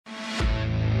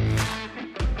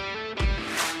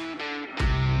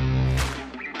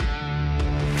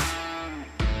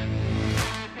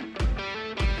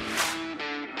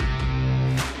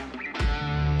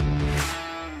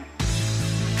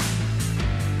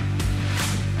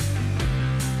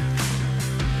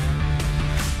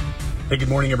Hey, good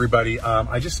morning, everybody.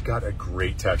 I just got a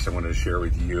great text I wanted to share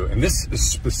with you, and this is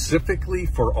specifically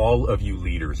for all of you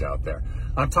leaders out there.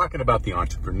 I'm talking about the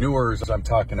entrepreneurs, I'm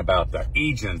talking about the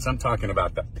agents, I'm talking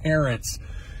about the parents,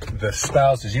 the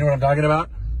spouses. You know what I'm talking about?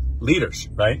 Leaders,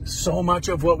 right? So much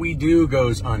of what we do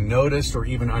goes unnoticed or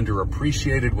even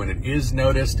underappreciated when it is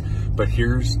noticed. But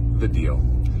here's the deal.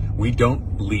 We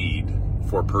don't lead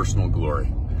for personal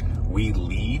glory. We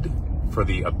lead for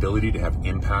the ability to have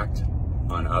impact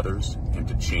on others and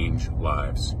to change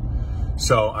lives.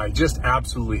 So I just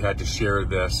absolutely had to share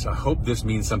this. I hope this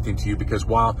means something to you, because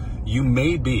while you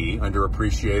may be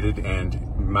underappreciated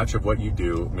and much of what you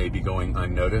do may be going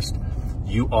unnoticed,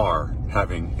 you are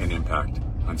having an impact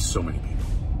on so many people.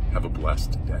 Have a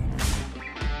blessed day.